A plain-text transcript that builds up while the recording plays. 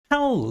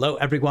Hello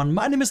everyone,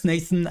 my name is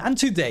Nathan and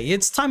today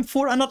it's time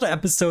for another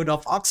episode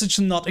of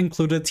Oxygen Not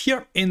Included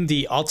here in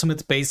the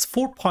Ultimate Base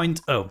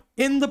 4.0.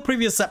 In the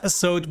previous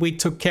episode we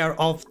took care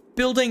of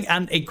building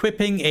and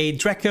equipping a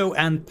Draco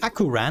and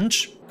Pacu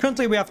ranch.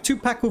 Currently we have 2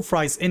 Pacu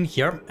fries in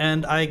here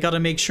and I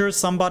gotta make sure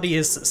somebody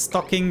is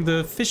stocking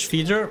the fish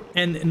feeder,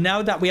 and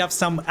now that we have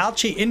some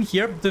algae in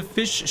here, the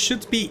fish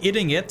should be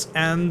eating it,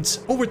 and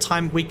over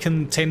time we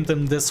can tame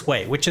them this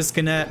way, which is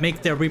gonna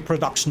make their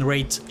reproduction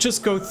rate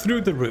just go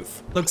through the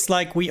roof. Looks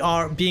like we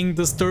are being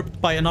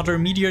disturbed by another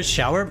meteor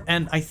shower,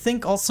 and I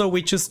think also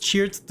we just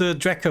sheared the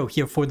Draco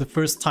here for the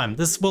first time.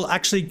 This will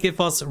actually give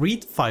us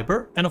reed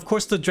fiber, and of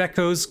course the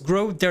Dracos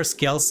grow their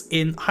scales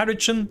in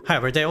hydrogen.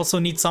 However, they also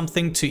need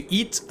something to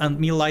eat, and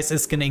meal lice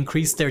is going to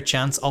increase their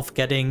chance of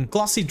getting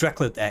glossy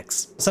draclet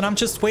eggs. So now I'm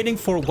just waiting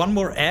for one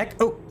more egg.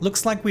 Oh,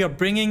 looks like we are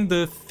bringing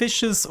the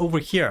fishes over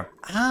here.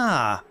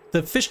 Ah,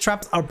 the fish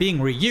traps are being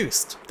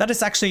reused. That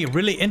is actually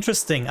really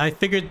interesting. I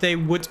figured they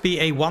would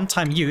be a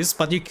one-time use,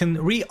 but you can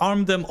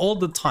rearm them all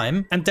the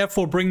time and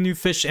therefore bring new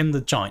fish in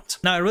the joint.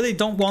 Now, I really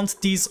don't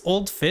want these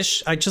old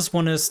fish. I just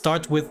want to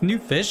start with new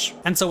fish.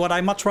 And so what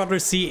I much rather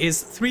see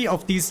is 3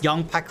 of these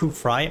young Pacu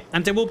fry,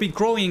 and they will be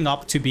growing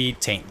up to be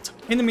tamed.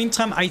 In the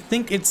meantime, I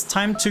think it's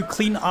time to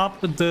clean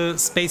up the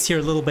space here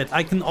a little bit.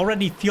 I can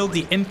already feel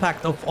the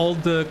impact of all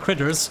the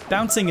critters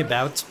bouncing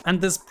about,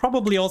 and this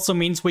probably also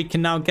means we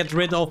can now get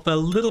rid of a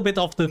little bit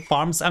of the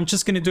farms. I'm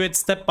just going to do it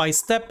step by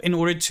step in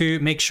order to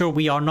make sure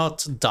we are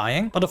not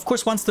dying. But of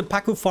course, once the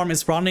Pacu farm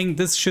is running,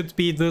 this should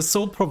be the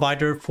sole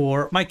provider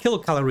for my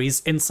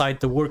kilocalories inside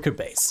the worker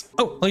base.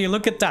 Oh, well, you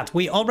look at that.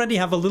 We already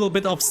have a little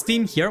bit of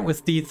steam here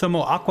with the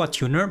thermo aqua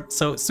tuner,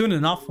 so soon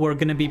enough we're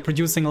going to be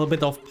producing a little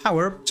bit of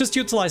power, just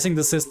utilizing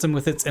the system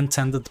with its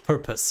intended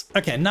purpose.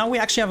 Okay, now we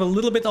actually have a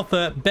little bit of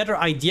a better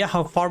idea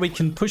how far we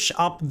can push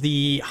up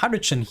the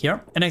hydrogen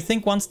here, and I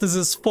think once this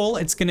is full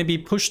it's going to be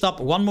pushed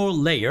up one more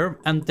layer,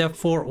 and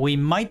therefore we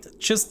might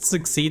just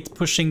succeed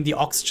pushing the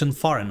oxygen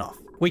far enough.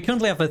 We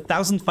currently have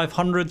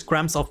 1,500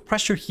 grams of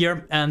pressure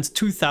here and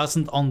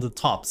 2,000 on the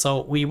top,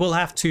 so we will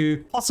have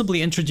to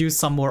possibly introduce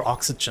some more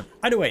oxygen.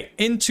 Either way,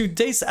 in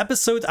today's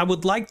episode I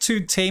would like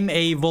to tame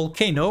a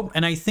volcano,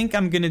 and I think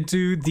I'm gonna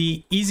do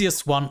the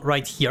easiest one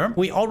right here.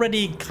 We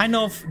already kind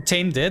of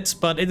tamed it,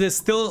 but it is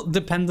still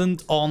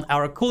dependent on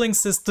our cooling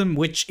system,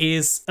 which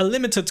is a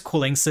limited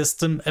cooling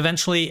system.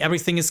 Eventually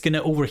everything is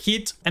gonna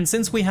overheat, and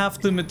since we have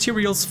the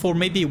materials for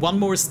maybe one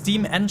more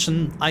steam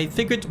engine, I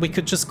figured we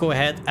could just go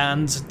ahead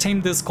and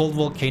tame this cold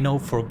volcano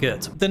for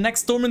good. The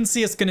next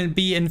dormancy is going to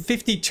be in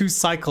 52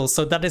 cycles,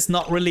 so that is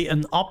not really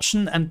an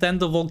option. And then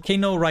the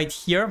volcano right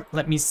here,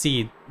 let me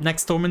see,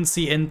 next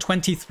dormancy in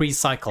 23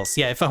 cycles.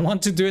 Yeah, if I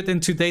want to do it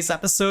in today's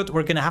episode,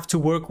 we're gonna have to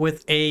work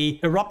with a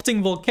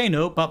erupting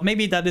volcano, but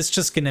maybe that is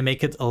just gonna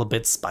make it a little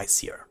bit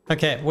spicier.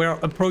 Okay, we're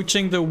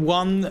approaching the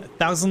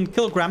 1,000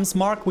 kilograms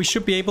mark. We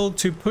should be able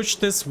to push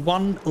this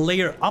one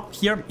layer up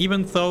here,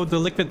 even though the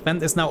liquid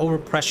vent is now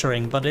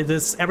overpressuring, but it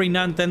is every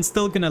now and then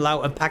still gonna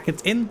allow a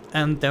packet in,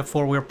 and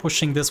therefore we're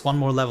pushing this one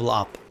more level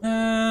up.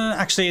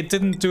 Actually, it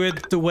didn't do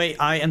it the way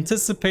I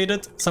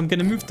anticipated, so I'm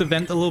gonna move the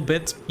vent a little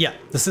bit. Yeah,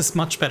 this is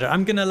much better.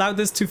 I'm gonna allow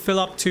this to fill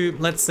up to,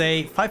 let's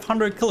say,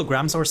 500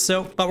 kilograms or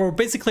so, but we're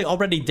basically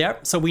already there,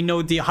 so we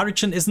know the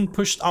hydrogen isn't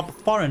pushed up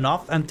far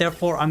enough, and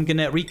therefore I'm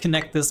gonna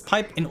reconnect this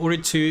pipe in order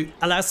to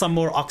allow some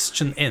more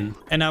oxygen in.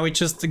 And now we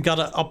just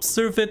gotta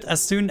observe it.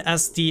 As soon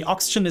as the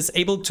oxygen is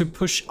able to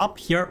push up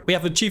here, we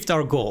have achieved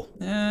our goal.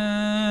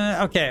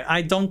 Okay,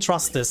 I don't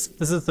trust this.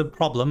 This is the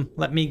problem.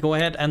 Let me go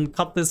ahead and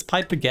cut this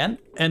pipe again.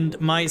 And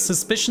my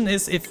suspicion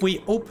is if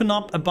we open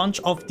up a bunch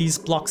of these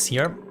blocks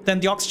here, then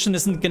the oxygen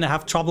isn't gonna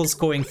have troubles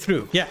going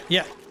through.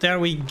 Yeah, there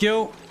we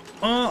go.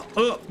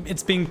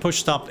 It's being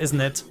pushed up,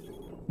 isn't it?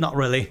 Not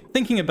really.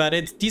 Thinking about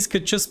it, these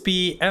could just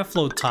be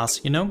airflow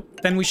tasks, you know?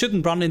 Then we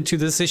shouldn't run into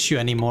this issue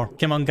anymore.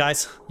 Come on,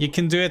 guys. You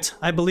can do it.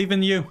 I believe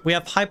in you. We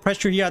have high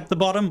pressure here at the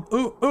bottom.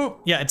 Ooh.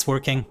 Yeah, it's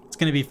working. It's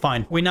gonna be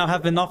fine. We now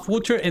have enough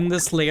water in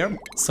this layer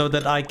so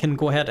that I can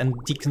go ahead and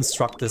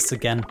deconstruct this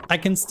again. I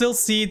can still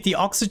see the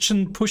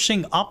oxygen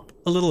pushing up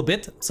a little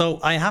bit, so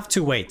I have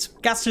to wait.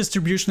 Gas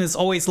distribution is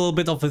always a little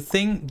bit of a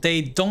thing.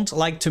 They don't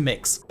like to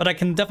mix, but I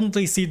can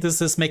definitely see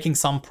this is making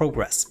some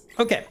progress.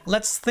 Okay,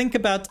 let's think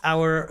about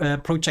our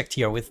project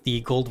here with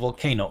the gold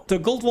volcano. The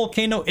gold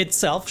volcano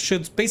itself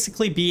should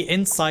basically be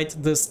inside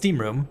the steam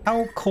room.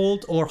 How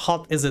cold or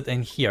hot is it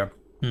in here?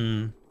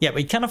 Yeah,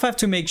 we kind of have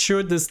to make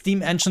sure the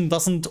steam engine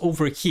doesn't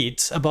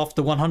overheat above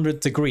the 100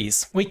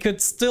 degrees. We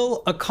could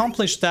still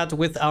accomplish that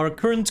with our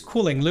current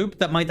cooling loop.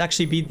 That might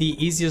actually be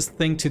the easiest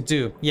thing to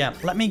do. Yeah,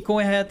 let me go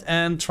ahead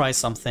and try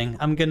something.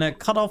 I'm gonna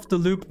cut off the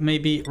loop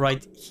maybe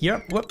right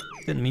here. Whoop,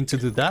 didn't mean to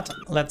do that.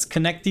 Let's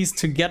connect these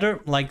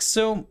together like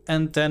so,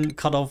 and then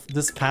cut off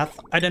this path.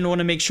 I then want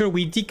to make sure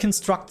we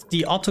deconstruct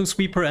the auto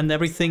sweeper and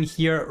everything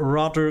here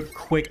rather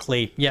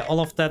quickly. Yeah, all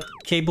of that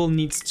cable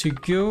needs to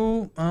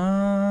go.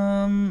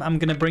 I'm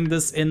gonna bring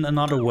this in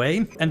another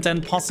way. And then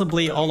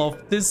possibly all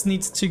of this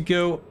needs to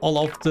go. All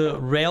of the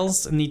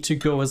rails need to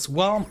go as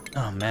well.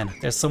 Oh man,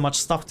 there's so much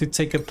stuff to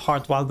take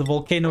apart while the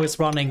volcano is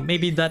running.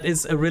 Maybe that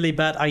is a really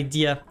bad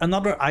idea.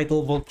 Another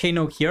idle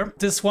volcano here.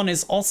 This one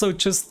is also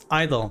just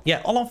idle.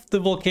 Yeah, all of the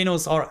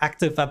volcanoes are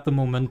active at the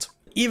moment.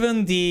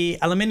 Even the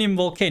aluminium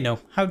volcano.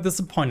 How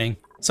disappointing.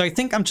 So I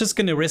think I'm just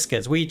gonna risk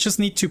it. We just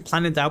need to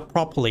plan it out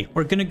properly.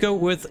 We're gonna go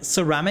with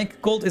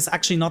ceramic. Gold is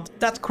actually not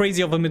that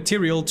crazy of a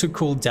material to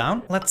cool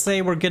down. Let's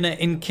say we're gonna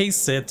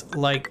encase it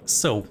like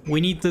so.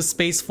 We need the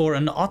space for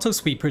an auto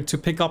sweeper to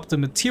pick up the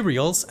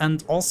materials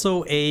and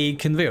also a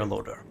conveyor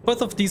loader.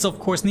 Both of these, of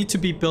course, need to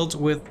be built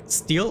with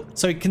steel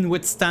so it can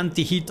withstand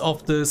the heat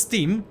of the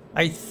steam.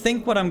 I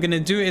think what I'm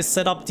gonna do is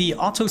set up the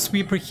auto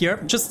sweeper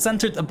here, just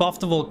centered above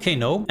the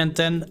volcano, and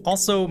then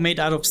also made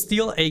out of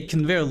steel, a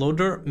conveyor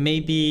loader,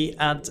 maybe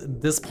at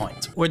this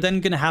point. We're then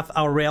gonna have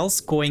our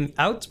rails going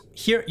out.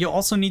 Here, you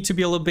also need to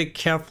be a little bit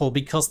careful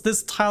because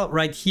this tile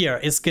right here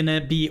is gonna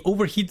be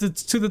overheated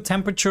to the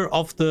temperature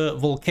of the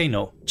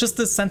volcano. Just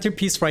this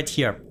centerpiece right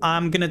here.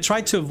 I'm gonna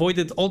try to avoid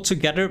it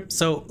altogether,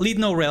 so lead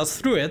no rails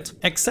through it,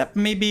 except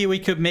maybe we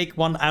could make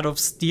one out of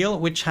steel,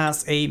 which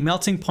has a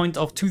melting point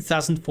of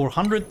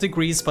 2400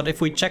 degrees, but if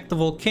we check the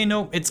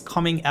volcano, it's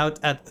coming out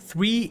at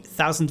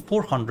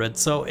 3400,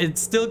 so it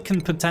still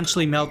can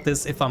potentially melt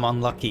this if I'm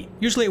unlucky.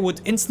 Usually it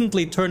would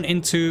instantly turn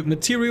into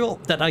material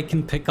that I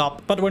can pick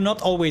up, but we're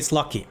not always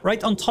lucky.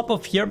 Right on top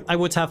of here, I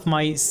would have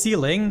my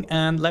ceiling,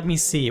 and let me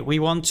see, we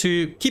want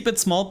to keep it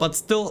small, but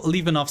still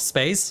leave enough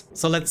space.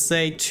 So let's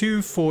say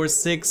 2, 4,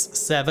 6,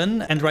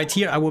 7, and right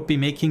here I would be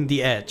making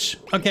the edge.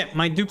 Okay,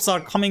 my dupes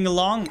are coming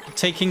along,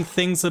 taking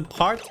things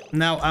apart.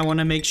 Now I want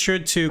to make sure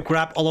to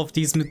grab all of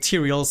these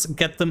materials,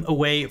 get them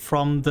away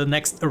from the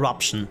next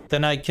eruption.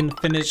 Then I can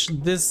finish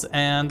this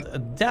and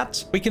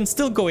that. We can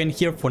still go in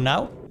here for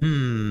now.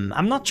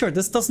 I'm not sure.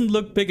 This doesn't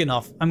look big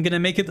enough. I'm gonna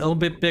make it a little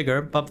bit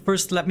bigger, but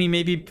first let me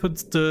maybe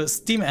put the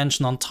steam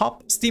engine on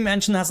top. Steam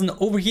engine has an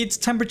overheat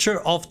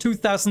temperature of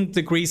 2000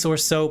 degrees or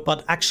so,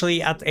 but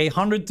actually at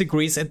 100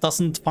 degrees it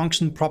doesn't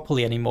function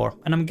properly anymore.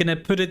 And I'm gonna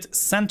put it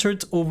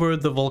centered over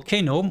the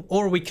volcano,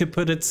 or we could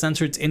put it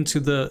centered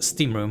into the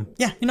steam room.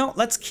 Yeah, you know,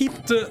 let's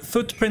keep the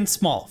footprint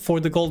small for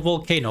the gold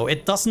volcano.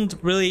 It doesn't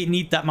really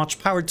need that much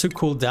power to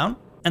cool down.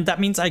 And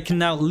that means I can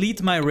now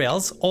lead my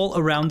rails all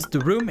around the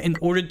room in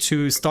order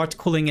to start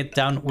cooling it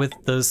down with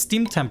the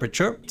steam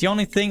temperature. The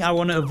only thing I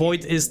want to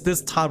avoid is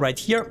this tile right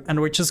here, and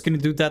we're just going to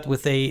do that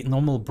with a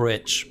normal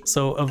bridge.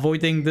 So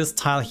avoiding this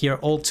tile here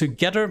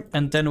altogether,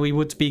 and then we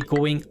would be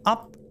going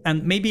up.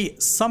 And maybe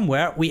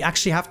somewhere we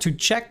actually have to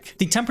check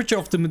the temperature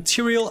of the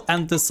material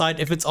and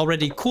decide if it's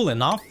already cool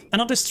enough.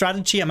 Another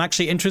strategy I'm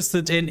actually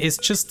interested in is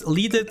just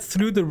lead it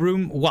through the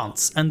room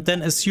once and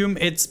then assume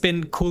it's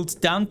been cooled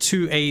down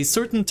to a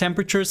certain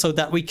temperature so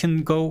that we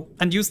can go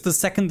and use the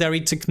secondary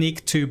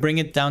technique to bring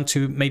it down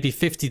to maybe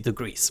 50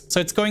 degrees. So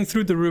it's going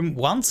through the room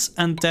once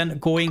and then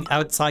going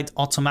outside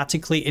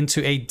automatically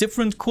into a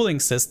different cooling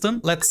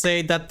system. Let's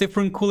say that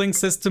different cooling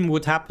system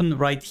would happen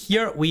right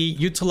here. We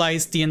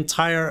utilize the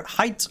entire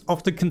height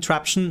of the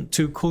contraption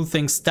to cool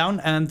things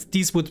down, and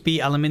these would be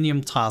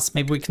aluminium tiles.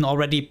 Maybe we can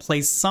already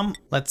place some,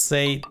 let's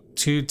say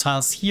 2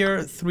 tiles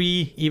here,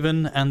 3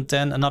 even, and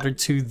then another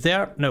 2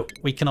 there. No,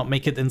 we cannot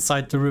make it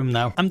inside the room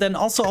now. I'm then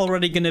also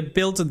already gonna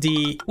build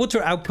the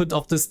water output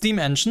of the steam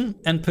engine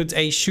and put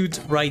a chute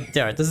right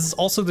there. This is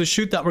also the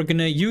chute that we're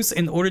gonna use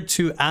in order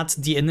to add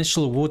the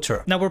initial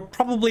water. Now we're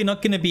probably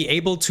not gonna be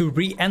able to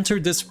re-enter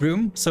this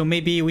room, so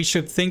maybe we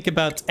should think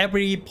about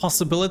every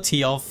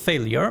possibility of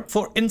failure.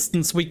 For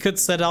instance, we could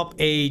set up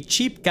a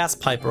cheap gas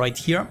pipe right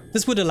here.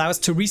 This would allow us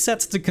to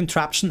reset the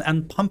contraption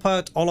and pump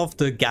out all of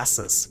the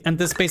gases. And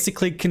this basically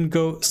can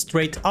go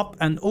straight up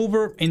and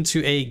over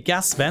into a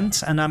gas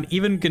vent, and I'm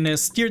even gonna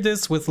steer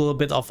this with a little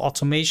bit of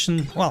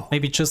automation. Well,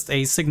 maybe just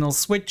a signal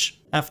switch.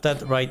 Have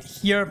that right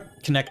here,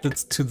 connected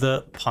to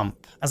the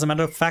pump. As a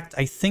matter of fact,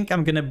 I think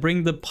I'm gonna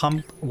bring the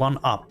pump one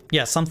up.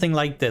 Yeah, something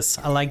like this.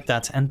 I like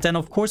that. And then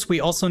of course we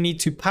also need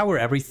to power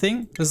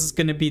everything. This is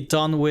gonna be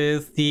done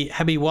with the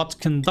heavy watt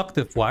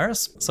conductive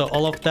wires. So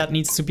all of that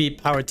needs to be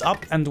powered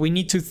up, and we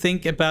need to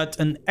think about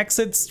an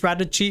exit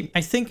strategy. I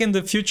think in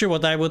the future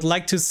what I would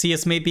like to see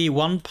is maybe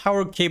one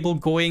power cable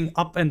going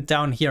up and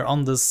down here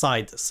on the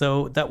side.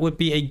 So that would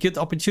be a good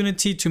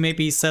opportunity to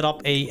maybe set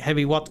up a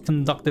heavy watt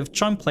conductive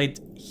joint plate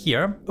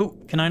here. Oh,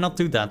 can I not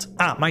do that?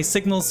 Ah, my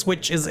signal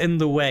switch is in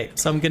the way.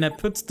 So I'm gonna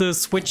put the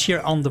switch here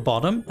on the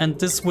bottom, and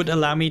this would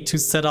allow me to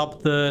set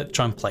up the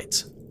joint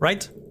plate,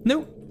 right?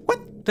 No,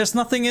 what? There's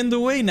nothing in the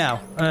way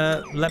now.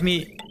 Let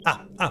me...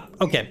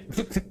 okay.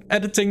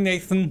 Editing,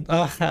 Nathan.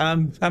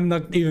 I'm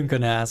not even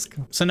gonna ask.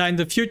 So now in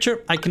the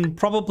future, I can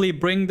probably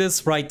bring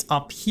this right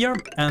up here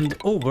and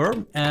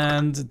over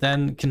and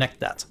then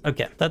connect that.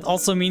 Okay. That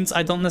also means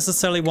I don't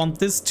necessarily want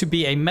this to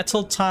be a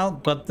metal tile,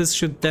 but this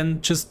should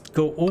then just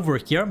go over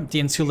here, the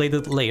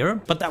insulated layer.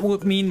 But that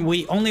would mean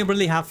we only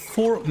really have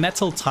 4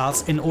 metal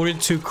tiles in order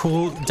to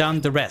cool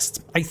down the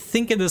rest. I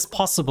think it is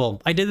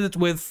possible. I did it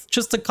with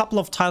just a couple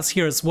of tiles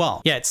here as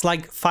well. Yeah, it's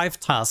like 5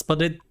 tiles,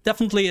 but it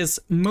definitely is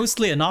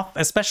mostly enough,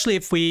 especially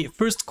if we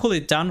first cool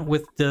it down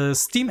with the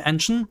steam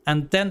engine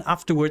and then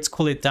afterwards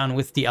cool it down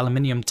with the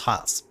aluminium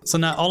tiles. So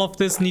now all of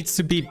this needs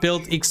to be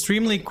built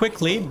extremely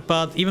quickly,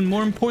 but even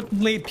more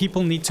importantly,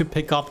 people need to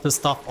pick up the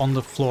stuff on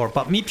the floor.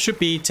 But Meep should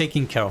be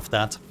taking care of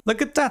that.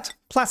 Look at that.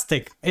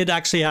 Plastic. It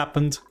actually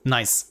happened.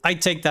 Nice. I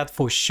take that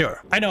for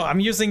sure. I know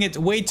I'm using it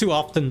way too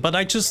often, but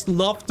I just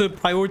love the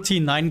priority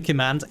 9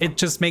 command. It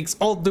just makes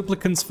all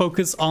duplicants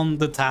focus on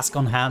the task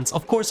on hand.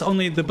 Of course,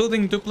 only the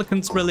building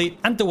duplicants really,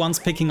 and the ones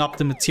picking up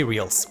the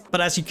materials. But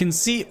as you can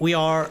see, we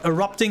are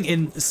erupting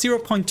in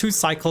 0.2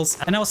 cycles,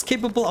 and I was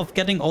capable of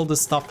getting all the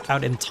stuff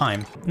out in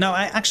time. Now,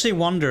 I actually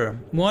wonder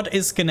what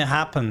is gonna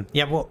happen.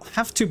 Yeah, we'll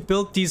have to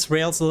build these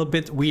rails a little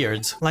bit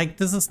weird. Like,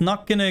 this is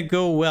not gonna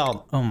go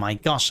well. Oh my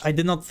gosh, I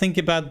did not think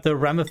about the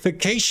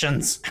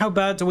ramifications. How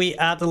about we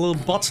add a little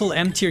bottle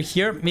emptier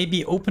here,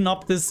 maybe open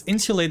up this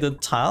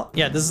insulated tile.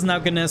 Yeah, this is now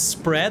gonna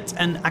spread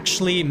and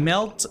actually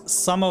melt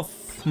some of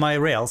my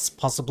rails,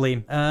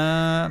 possibly.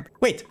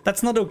 Wait,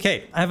 that's not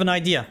okay. I have an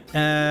idea.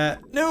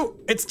 No,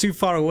 it's too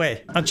far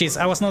away. Oh jeez,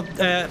 I was not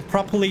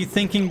properly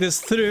thinking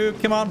this through.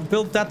 Come on,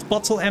 build that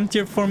bottle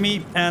emptier for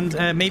me, and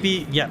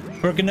maybe, yeah,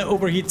 we're gonna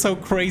overheat so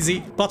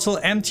crazy. Bottle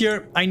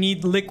emptier, I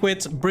need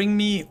liquid. Bring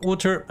me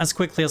water as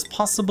quickly as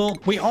possible.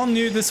 We all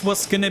knew this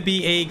was gonna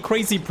be a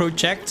crazy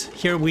project.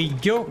 Here we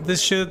go.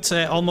 This should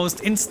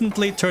almost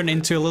instantly turn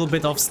into a little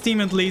bit of steam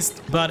at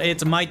least, but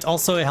it might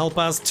also help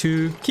us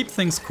to keep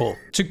things cool.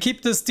 To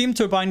keep the steam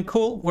turbine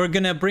cool, we're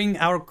gonna bring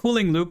our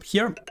cooling loop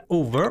here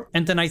over,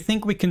 and then I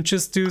think we can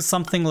just do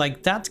something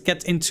like that,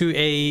 get into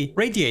a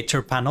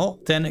radiator panel,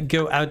 then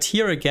go out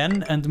here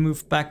again and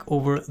move back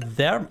over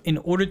there in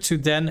order to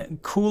then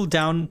cool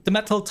down the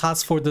metal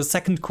tiles for the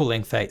second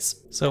cooling phase.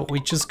 So we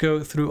just go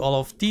through all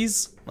of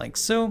these like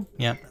so.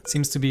 Yeah, that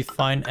seems to be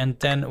fine. And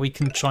then we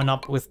can join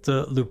up with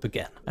the loop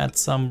again. Add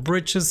some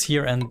bridges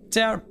here and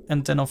there.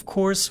 And then of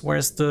course,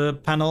 where's the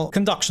panel?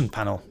 Conduction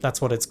panel.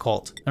 That's what it's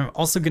called. I'm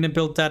also going to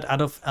build that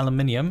out of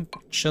aluminium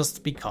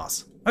just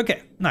because.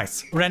 Okay,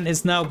 nice. Ren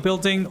is now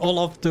building all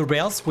of the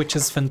rails, which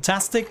is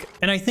fantastic.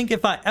 And I think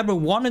if I ever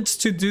wanted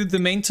to do the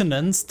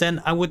maintenance,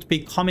 then I would be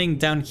coming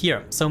down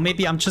here. So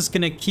maybe I'm just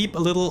gonna keep a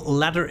little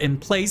ladder in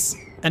place.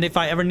 And if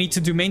I ever need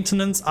to do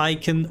maintenance, I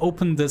can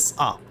open this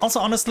up. Also,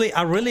 honestly,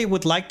 I really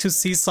would like to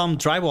see some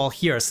drywall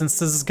here, since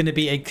this is going to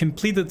be a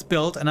completed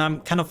build and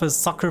I'm kind of a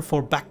sucker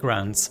for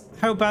backgrounds.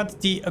 How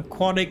about the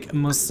aquatic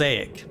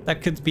mosaic?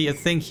 That could be a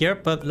thing here,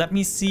 but let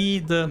me see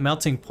the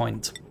melting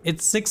point.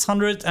 It's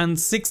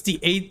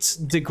 668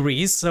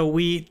 degrees, so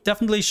we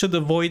definitely should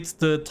avoid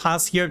the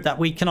tiles here that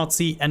we cannot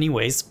see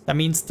anyways. That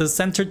means the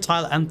center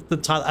tile and the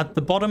tile at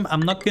the bottom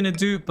I'm not gonna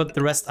do, but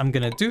the rest I'm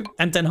gonna do.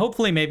 And then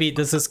hopefully maybe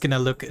this is gonna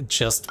look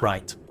just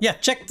right. Yeah,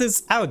 check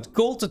this out.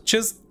 Gold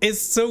just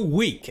is so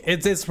weak.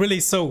 It is really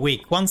so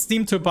weak. One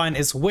steam turbine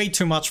is way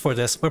too much for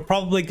this. We're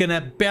probably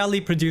gonna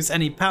barely produce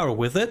any power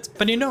with it.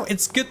 But you know,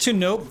 it's good to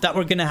know that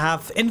we're gonna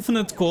have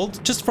infinite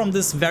gold just from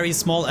this very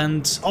small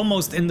and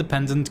almost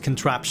independent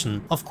contraption.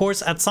 Of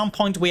course, at some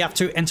point we have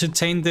to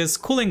entertain this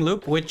cooling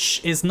loop,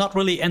 which is not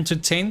really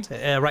entertained.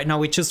 Right now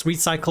we just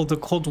recycle the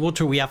cold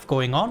water we have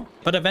going on.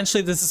 But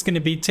eventually this is going to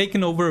be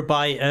taken over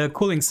by a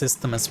cooling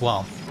system as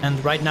well.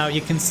 And right now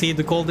you can see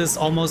the gold is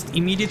almost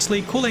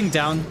immediately cooling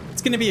down.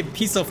 It's going to be a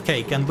piece of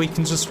cake, and we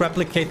can just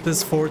replicate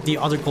this for the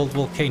other gold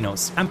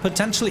volcanoes. And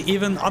potentially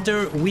even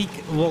other weak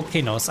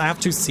volcanoes. I have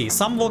to see.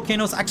 Some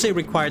volcanoes actually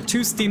require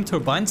 2 steam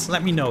turbines.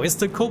 Let me know. Is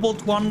the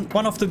cobalt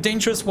one of the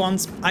dangerous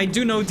ones? I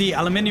do know the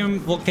aluminium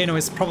volcano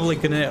is probably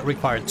going to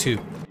require 2.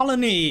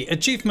 Colony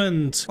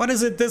achievement. What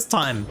is it this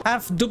time?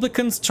 Have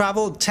duplicants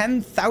travel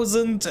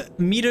 10,000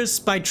 meters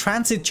by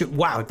transit.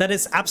 Wow, that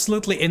is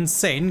absolutely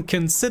insane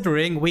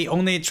considering we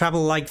only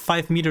travel like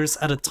 5 meters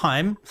at a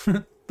time.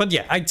 But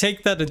yeah, I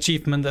take that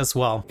achievement as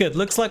well. Good,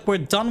 looks like we're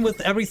done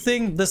with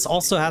everything. This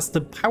also has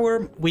the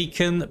power. We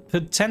can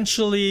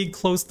potentially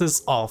close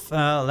this off.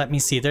 Let me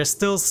see. There's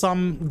still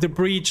some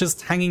debris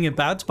just hanging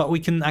about, but we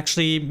can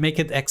actually make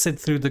it exit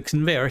through the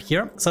conveyor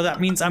here. So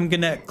that means I'm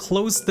gonna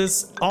close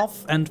this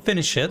off and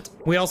finish it.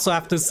 We also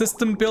have the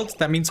system built.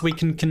 That means we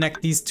can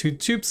connect these 2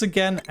 tubes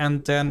again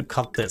and then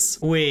cut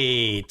this.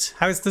 Wait,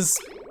 how is this?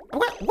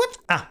 What?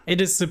 Ah, it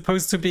is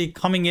supposed to be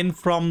coming in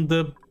from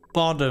the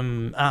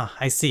bottom. Ah,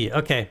 I see.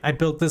 Okay, I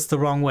built this the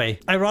wrong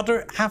way. I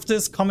rather have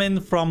this come in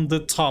from the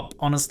top,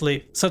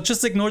 honestly. So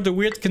just ignore the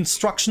weird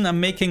construction I'm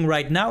making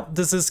right now.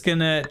 This is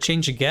gonna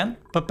change again.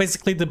 But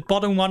basically the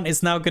bottom one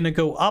is now gonna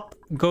go up,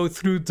 go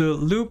through the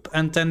loop,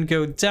 and then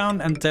go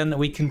down, and then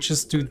we can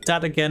just do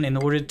that again in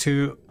order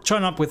to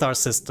join up with our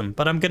system.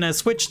 But I'm gonna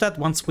switch that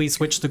once we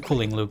switch the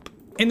cooling loop.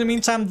 In the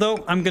meantime,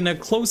 though, I'm gonna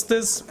close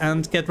this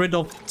and get rid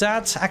of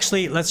that.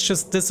 Actually, let's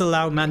just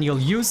disallow manual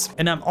use.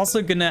 And I'm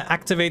also gonna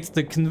activate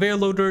the conveyor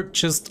loader,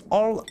 just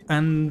all.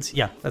 And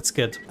yeah, that's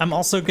good. I'm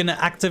also gonna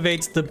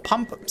activate the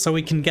pump so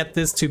we can get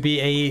this to be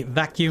a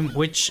vacuum,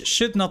 which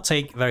should not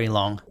take very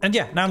long. And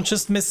yeah, now I'm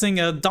just missing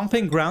a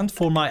dumping ground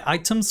for my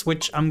items,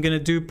 which I'm gonna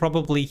do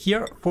probably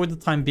here for the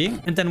time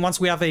being. And then once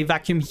we have a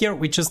vacuum here,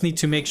 we just need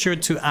to make sure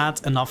to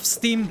add enough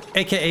steam,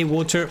 aka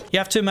water. You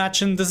have to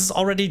imagine this is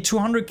already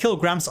 200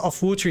 kilograms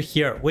of water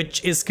here,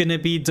 which is gonna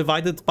be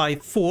divided by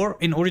 4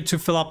 in order to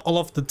fill up all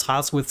of the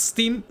tiles with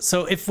steam.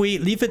 So if we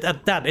leave it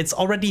at that, it's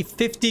already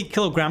 50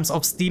 kilograms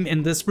of steam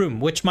in this room,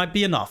 which might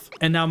be enough.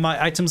 And now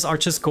my items are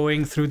just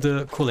going through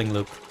the cooling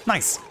loop.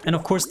 Nice. And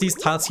of course, these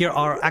tiles here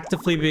are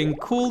actively being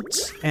cooled,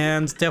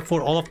 and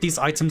therefore all of these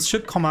items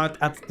should come out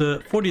at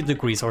the 40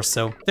 degrees or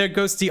so. There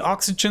goes the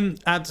oxygen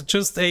at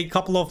just a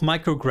couple of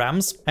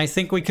micrograms. I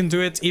think we can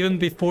do it even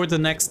before the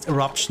next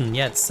eruption.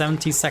 Yeah, it's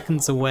 70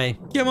 seconds away.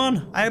 Come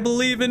on, I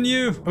believe in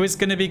you. Oh, it's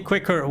gonna be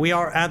quicker. We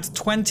are at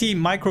 20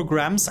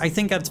 micrograms. I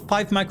think at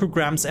 5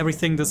 micrograms,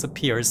 everything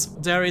disappears.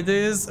 There it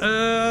is.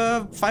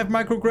 5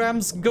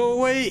 micrograms. Go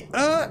away.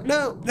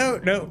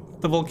 No.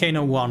 The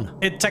volcano won.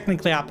 It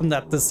technically happened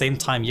at the same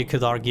time, you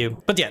could argue.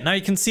 But yeah, now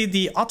you can see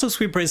the auto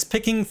sweeper is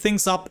picking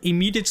things up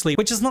immediately,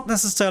 which is not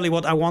necessarily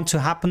what I want to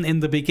happen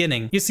in the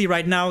beginning. You see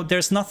right now,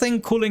 there's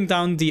nothing cooling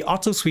down the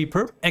auto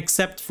sweeper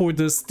except for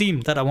the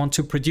steam that I want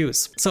to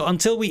produce. So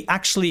until we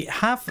actually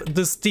have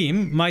the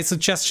steam, my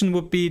suggestion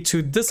would be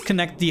to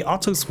disconnect the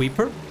auto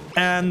sweeper.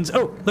 And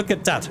oh, look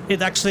at that.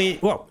 It actually,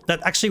 whoa,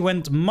 that actually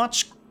went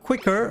much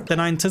quicker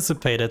than I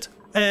anticipated.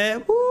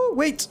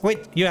 Wait,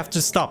 you have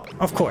to stop.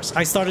 Of course,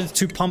 I started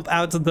to pump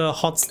out the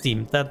hot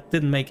steam. That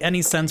didn't make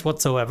any sense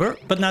whatsoever.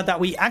 But now that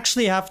we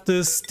actually have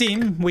the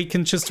steam, we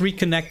can just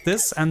reconnect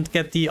this and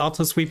get the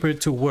auto sweeper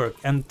to work.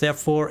 And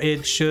therefore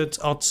it should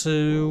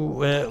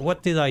auto...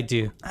 what did I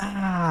do?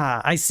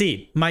 Ah, I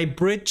see. My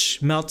bridge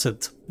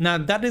melted. Now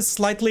that is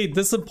slightly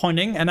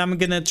disappointing, and I'm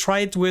gonna try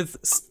it with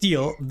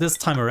steel this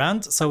time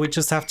around. So we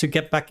just have to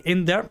get back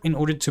in there in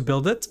order to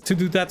build it. To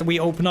do that, we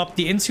open up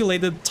the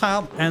insulated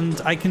tile and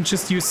I can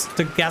just use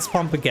the gas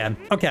pump again.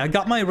 Okay, I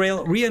got my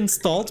rail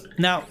reinstalled.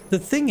 Now the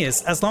thing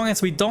is, as long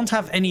as we don't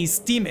have any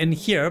steam in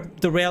here,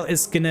 the rail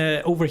is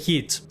gonna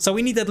overheat. So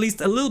we need at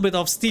least a little bit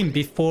of steam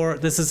before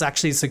this is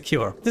actually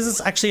secure. This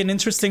is actually an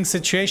interesting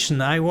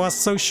situation. I was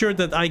so sure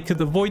that I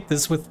could avoid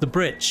this with the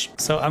bridge.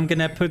 So I'm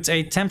gonna put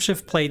a temp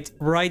shift plate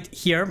right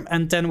here,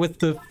 and then with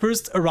the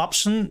first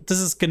eruption this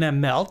is gonna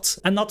melt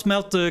and not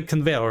melt the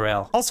conveyor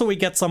rail. Also, we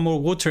get some more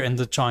water in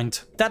the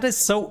joint. That is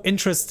so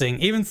interesting.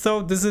 Even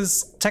though this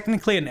is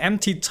technically an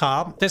empty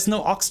tub, there's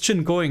no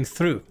oxygen going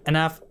through, and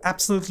I have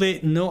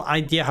absolutely no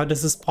idea how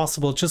this is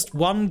possible. Just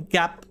one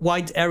gap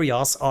wide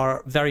areas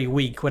are very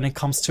weak when it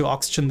comes to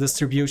oxygen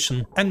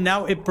distribution, and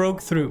now it broke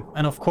through,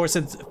 and of course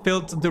it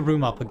filled the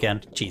room up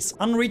again. Jeez.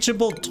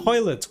 Unreachable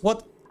toilet.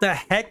 What the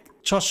heck,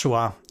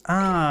 Joshua?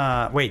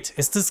 Ah, wait,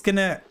 is this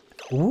gonna...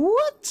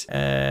 What?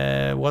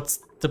 What's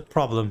the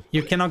problem?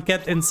 You cannot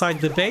get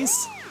inside the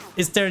base?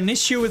 Is there an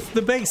issue with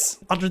the base?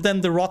 Other than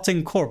the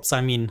rotting corpse,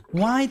 I mean.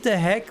 Why the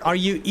heck are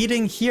you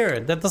eating here?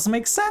 That doesn't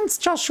make sense,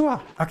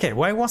 Joshua. Okay,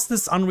 why was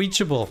this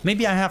unreachable?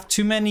 Maybe I have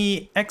too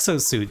many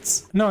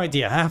exosuits. No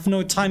idea. I have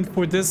no time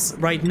for this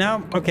right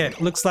now. Okay,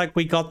 looks like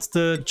we got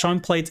the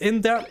joint plate in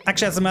there.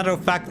 Actually, as a matter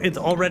of fact, it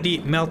already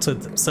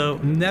melted. So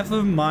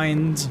never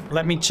mind.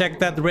 Let me check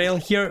that rail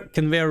here.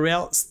 Conveyor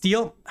rail,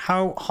 steel.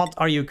 How hot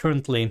are you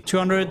currently?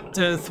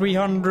 200,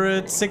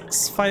 300,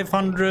 6,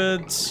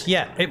 500.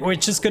 Yeah, we're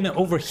just gonna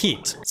overheat.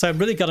 So I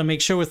really gotta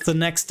make sure with the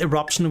next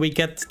eruption we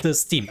get the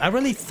steam. I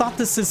really thought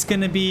this is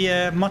gonna be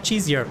much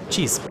easier.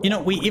 Jeez. You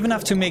know, we even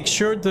have to make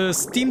sure the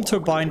steam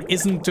turbine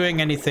isn't doing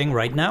anything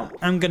right now.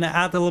 I'm gonna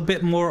add a little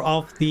bit more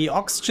of the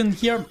oxygen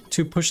here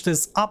to push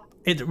this up.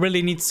 It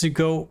really needs to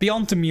go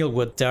beyond the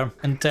mealwood there,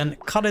 and then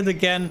cut it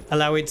again,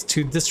 allow it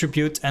to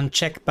distribute and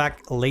check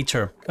back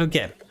later.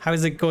 Okay, how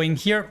is it going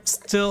here?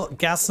 Still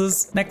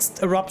gases.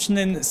 Next eruption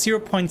in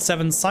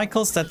 0.7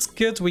 cycles. That's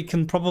good. We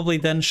can probably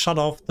then shut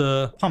off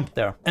the pump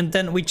there. And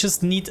then we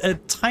just need a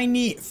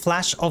tiny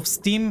flash of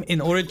steam in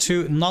order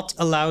to not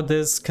allow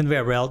this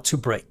conveyor rail to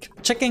break.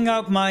 Checking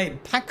out my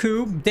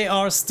Pacu, they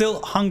are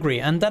still hungry,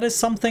 and that is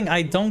something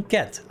I don't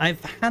get.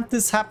 I've had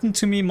this happen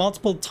to me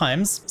multiple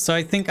times, so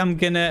I think I'm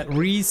gonna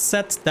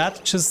reset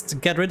that,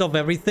 just get rid of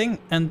everything,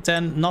 and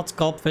then not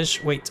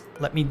gulpfish. Wait,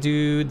 let me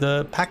do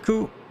the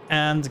Pacu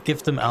and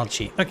give them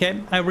algae. Okay,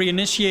 I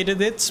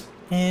reinitiated it,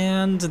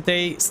 and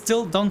they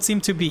still don't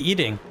seem to be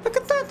eating. Look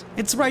at that,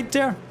 it's right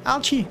there.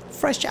 Algae,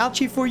 fresh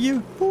algae for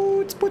you.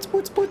 Put.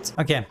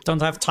 Okay,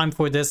 don't have time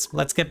for this.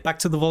 Let's get back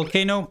to the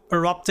volcano,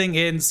 erupting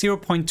in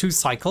 0.2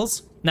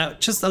 cycles. Now,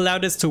 just allow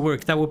this to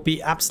work. That would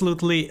be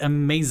absolutely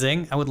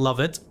amazing. I would love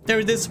it. There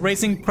it is,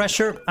 raising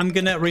pressure. I'm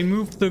gonna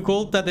remove the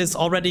gold that is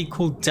already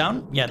cooled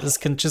down. Yeah, this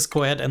can just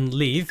go ahead and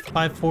leave.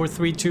 5, 4,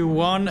 3, 2,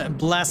 1.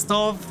 Blast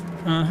off.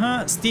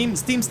 Steam,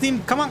 steam,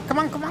 steam. Come on, come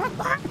on, come on.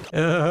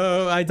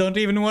 Oh, I don't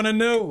even want to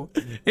know.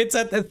 It's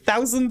at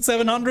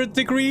 1,700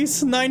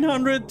 degrees.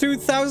 900,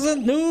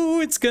 2,000.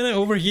 No, it's gonna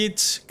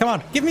overheat. Come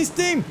on, give me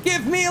steam.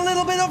 Give me a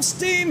little bit of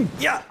steam.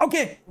 Yeah,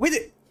 okay. We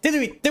did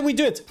we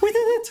do it? We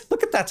did it.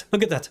 Look at that.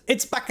 Look at that.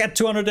 It's back at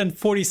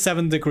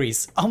 247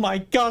 degrees. Oh my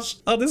gosh.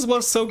 Oh, this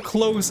was so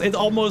close. It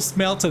almost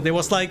melted. It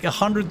was like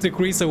 100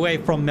 degrees away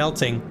from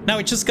melting. Now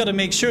we just got to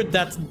make sure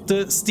that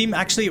the steam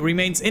actually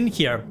remains in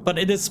here, but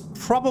it is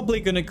probably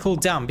going to cool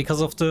down because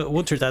of the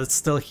water that is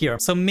still here.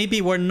 So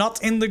maybe we're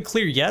not in the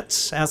clear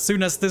yet. As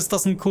soon as this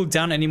doesn't cool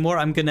down anymore,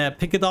 I'm going to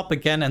pick it up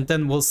again, and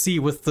then we'll see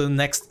with the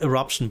next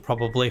eruption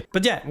probably.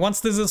 But yeah,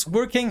 once this is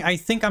working, I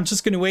think I'm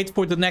just going to wait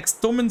for the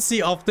next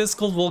dormancy of this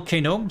cold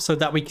volcano so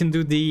that we can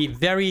do the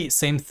very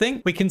same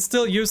thing. We can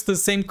still use the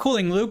same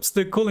cooling loops.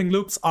 The cooling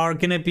loops are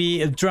gonna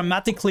be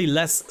dramatically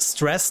less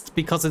stressed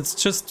because it's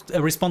just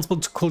responsible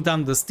to cool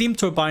down the steam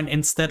turbine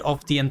instead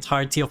of the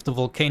entirety of the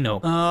volcano.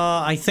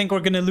 I think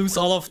we're gonna lose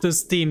all of the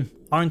steam,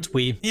 aren't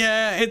we?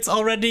 Yeah, it's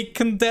already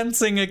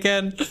condensing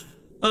again.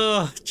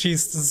 Oh,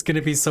 jeez, this is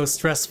gonna be so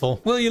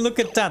stressful. Well, you look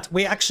at that.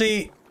 We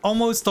actually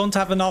almost don't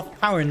have enough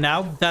power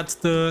now that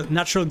the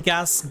natural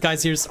gas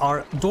geysers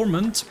are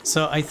dormant.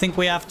 So I think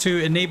we have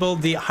to enable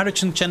the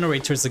hydrogen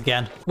generators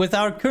again. With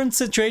our current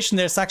situation,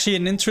 there's actually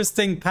an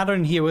interesting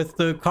pattern here with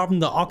the carbon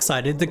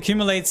dioxide. It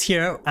accumulates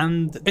here,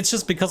 and it's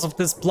just because of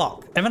this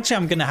block. Eventually,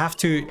 I'm gonna have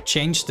to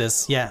change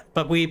this, yeah.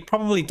 But we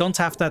probably don't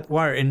have that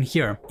wire in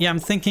here. Yeah, I'm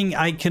thinking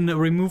I can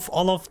remove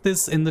all of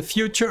this in the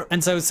future.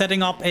 And so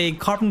setting up a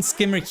carbon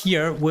skimmer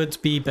here would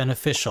be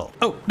beneficial.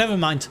 Oh, never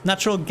mind.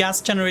 Natural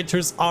gas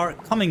generators are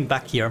coming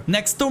back here.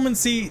 Next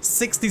dormancy,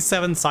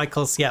 67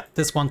 cycles. Yeah,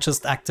 this one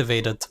just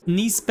activated.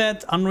 Nice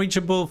bed,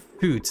 unreachable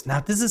food. Now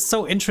this is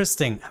so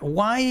interesting.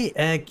 Why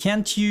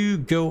can't you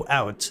go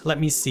out? Let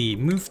me see.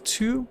 Move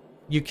to.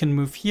 You can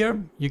move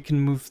here. You can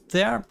move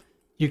there.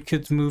 You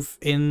could move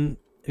in.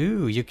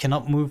 Ooh, you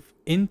cannot move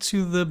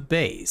into the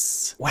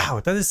base.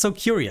 Wow, that is so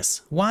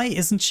curious. Why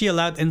isn't she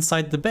allowed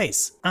inside the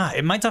base? Ah,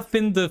 it might have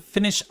been the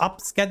finish up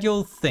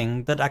schedule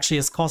thing that actually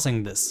is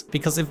causing this.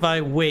 Because if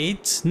I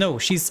wait, no,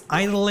 she's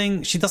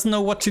idling. She doesn't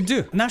know what to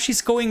do. Now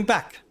she's going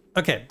back.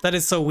 Okay, that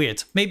is so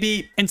weird.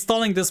 Maybe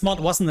installing this mod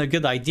wasn't a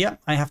good idea.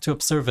 I have to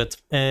observe it.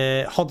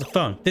 Hold the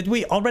phone. Did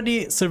we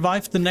already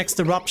survive the next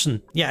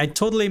eruption? Yeah, I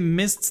totally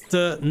missed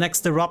the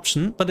next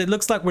eruption, but it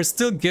looks like we're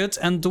still good,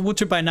 and the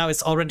water by now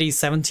is already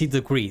 70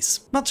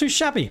 degrees. Not too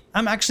shabby.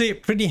 I'm actually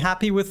pretty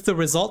happy with the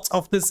results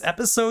of this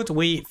episode.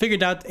 We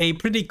figured out a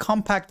pretty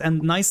compact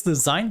and nice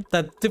design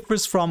that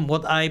differs from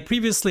what I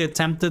previously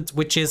attempted,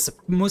 which is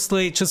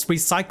mostly just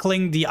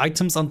recycling the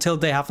items until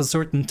they have a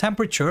certain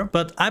temperature.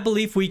 But I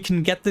believe we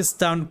can get this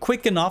down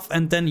quick enough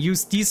and then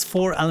use these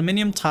 4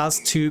 aluminium tiles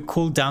to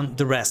cool down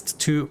the rest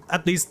to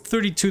at least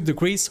 32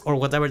 degrees or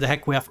whatever the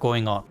heck we have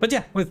going on. But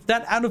yeah, with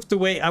that out of the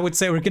way, I would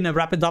say we're gonna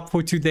wrap it up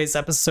for today's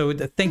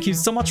episode. Thank you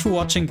so much for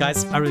watching,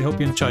 guys. I really hope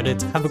you enjoyed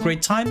it. Have a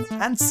great time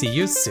and see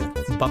you soon.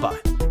 Bye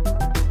bye.